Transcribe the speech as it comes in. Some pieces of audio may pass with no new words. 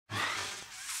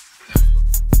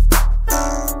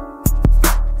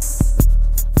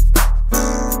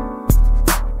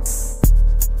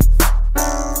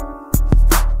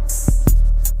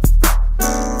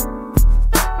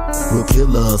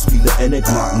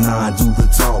9, do the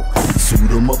talk.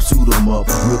 Shoot 'em up,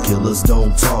 real killers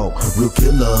don't talk. Real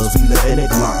killers, we letting that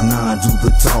Glock 9 do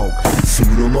the talk. Shoot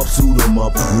 'em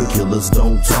up, real killers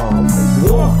don't talk.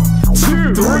 1,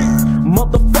 2, 3,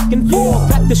 motherfucking 4.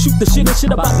 Back to shoot the shit and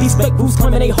shit about these fake who's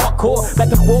claiming they hardcore.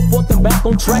 Back and forth and back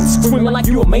on track, screaming like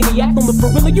you a maniac. On the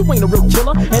gorilla, you ain't a real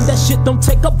killer, and that shit don't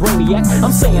take a brainiac.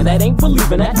 I'm saying that, ain't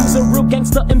believing that. You's a real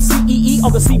gangster, MCEE,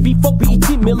 or the CB4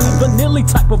 BET, Millie Vanilli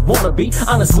type of wannabe.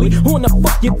 Honestly, who in the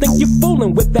fuck you think you're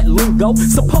fooling with that lingo?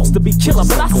 Supposed to be killer,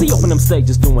 but I see you up in them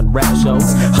stages doing rap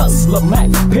shows. Hustler, Mac,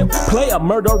 pimp, player,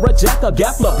 murderer, jacker,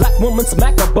 gaffler, black woman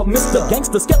smacker, but Mr.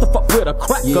 Gangster scared the fuck with a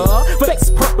cracker. Fakes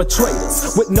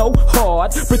perpetrators with no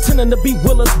heart, pretending to be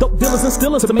willers, dope dealers and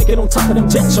stealers to make it on top of them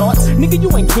jet charts. Nigga, you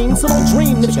ain't king, so don't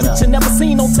dream. The shit you never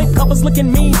seen on tape covers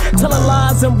looking mean, telling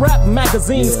lies in rap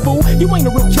magazines. Fool, you ain't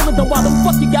a real killer, then why the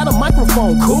fuck you got a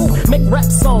microphone? Cool, make rap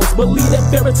songs, but leave that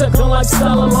fairy tale gun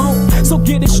lifestyle alone. So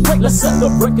get it straight, let's set the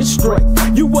record straight.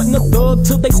 You wasn't a thug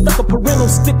till they stuck a parental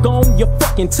stick on your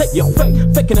fucking tape. You're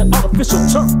faking an artificial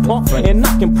turf pump, and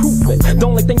I can prove it. The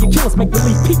only thing you kill is make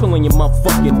believe people in your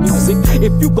motherfucking music.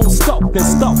 If you gon' stalk, then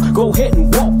stalk. Go ahead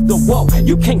and walk the walk.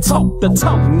 You can't talk the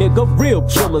talk, nigga. Real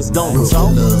killers don't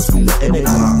talk. Real killers, we letting that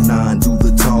Glock 9 do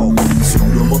the talk.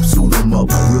 Shoot 'em up,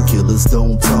 real killers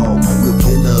don't talk. Real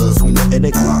killers, we letting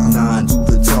that Glock 9 do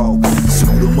the talk.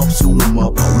 Shoot 'em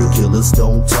up, real killers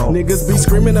don't talk. Niggas be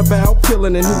screaming about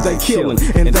killing and who they killing,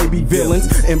 and they be villains,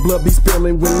 and blood be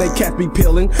spilling when they cat be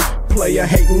peeling. Player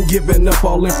hating, giving up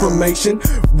all information.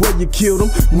 Where you killed them,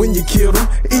 when you killed them,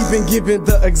 even giving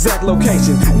the exact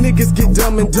location. Niggas get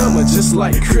dumb and dumber just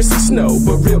like Chrissy Snow,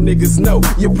 but real niggas know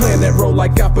you're playing that role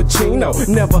like Al Pacino.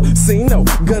 Never seen no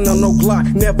gun on no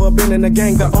Glock, never been in a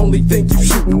gang. The only thing you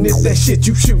shooting is that shit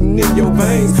you shooting in your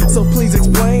veins. So please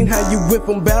explain how you went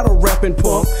from battle rapping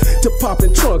pump to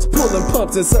popping trunks, pulling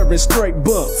pumps and serving straight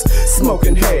bumps.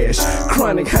 Smoking hash,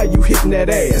 chronic, how you hitting that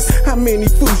ass? How many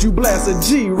fools you blast a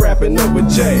G rapping over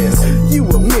jazz? You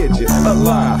a midget, a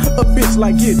lie, a bitch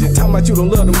like Gidget. Talking about you don't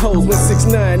love them hoes when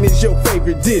 6ix9ine is your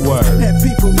favorite digit. Had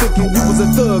people thinking you was a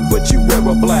thug, but you wear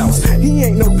a blouse. He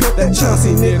ain't no pimp, that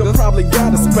Chauncey nigga probably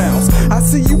got a spouse. I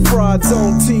see you frauds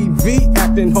on TV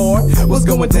acting hard. What's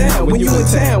going down when you in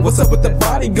town? What's up with the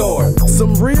bodyguard?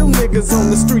 Some real niggas on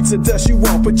the streets will dust you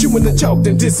off, put you in the chalk,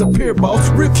 then disappear, boss.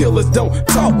 Real killers don't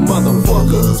talk,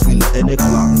 motherfuckers. We letting that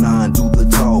Glock 9 do the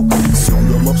talk.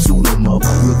 Shoot 'em up,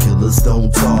 real killers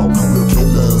don't talk. Real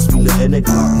killers, we letting that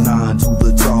Glock 9 do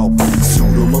the talk.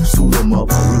 Shoot 'em up,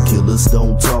 real killers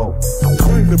don't talk.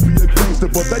 Claim to be a gangster,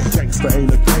 but that gangster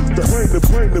ain't a gangster.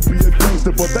 Claim to be a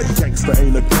gangster, but that gangster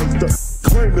ain't a gangster.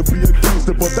 Claim to be a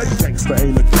gangster, but that gangster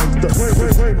ain't a gangster.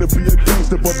 Claim to be a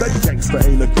gangster, but that gangster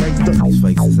ain't a gangster. These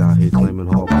fakes out here claiming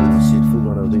hardcore and shit. Fool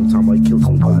one of them talking about he killed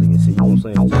somebody and shit. You know what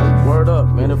I'm saying? Word up,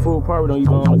 man. The fool probably don't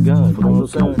even own a gun. You know what I'm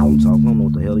saying? I'm talking. I don't know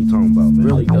what the hell he talking about, man.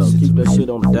 Really does. Keep that shit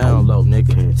on the down low,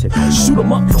 nigga. Shoot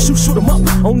 'em up, shoot 'em up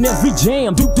on every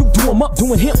jam. Do 'em up,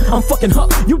 doing him. I'm fucking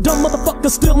up. You dumb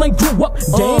motherfuckers still ain't grew up.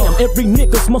 Damn, every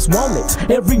nigga's must want it.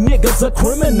 Every nigga's a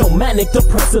criminal, manic,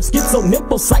 depressive, schizo,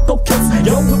 nympho, psycho kids.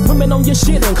 Yo, put women on your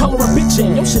shit and call her a bitch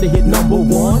and yo should've hit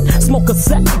 #1. Smoke a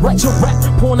sack, write your rap,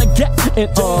 point a gap, and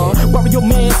worry your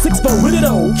man 6'4" with it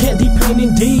all. Candy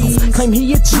painting D's, claim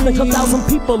he a G, like 1,000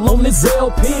 people on his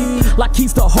LP. Like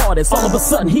he's the hardest, all of a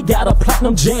sudden he got a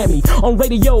platinum jammy. On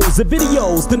radios and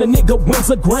videos, then a nigga wins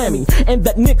a Grammy. And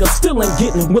that nigga still ain't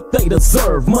getting what they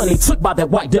deserve. Money took by that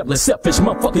white devilish selfish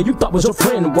motherfucker you thought was your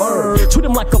friend, word. Treat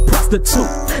him like a prostitute,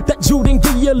 that Jew didn't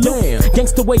give you a loot.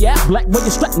 Gangsta way out, black way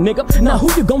you strapped, nigga. Now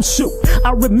who you gon' shoot?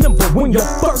 I remember when your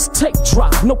first tape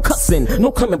dropped. No cussing,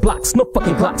 no claiming blocks, no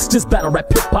fucking Glocks, just battle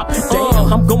rap hip hop.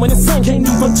 Damn, I'm going insane, can't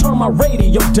even turn my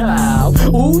radio dial.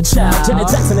 Ooh, child, Janet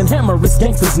Jackson and Hammer is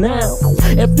gangsters now.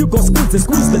 If you gon' squeeze it,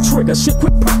 squeeze the trigger. Shit,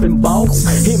 quit popping balls.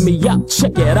 Hit me out,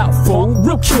 check it out, fool.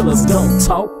 Real killers don't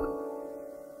talk.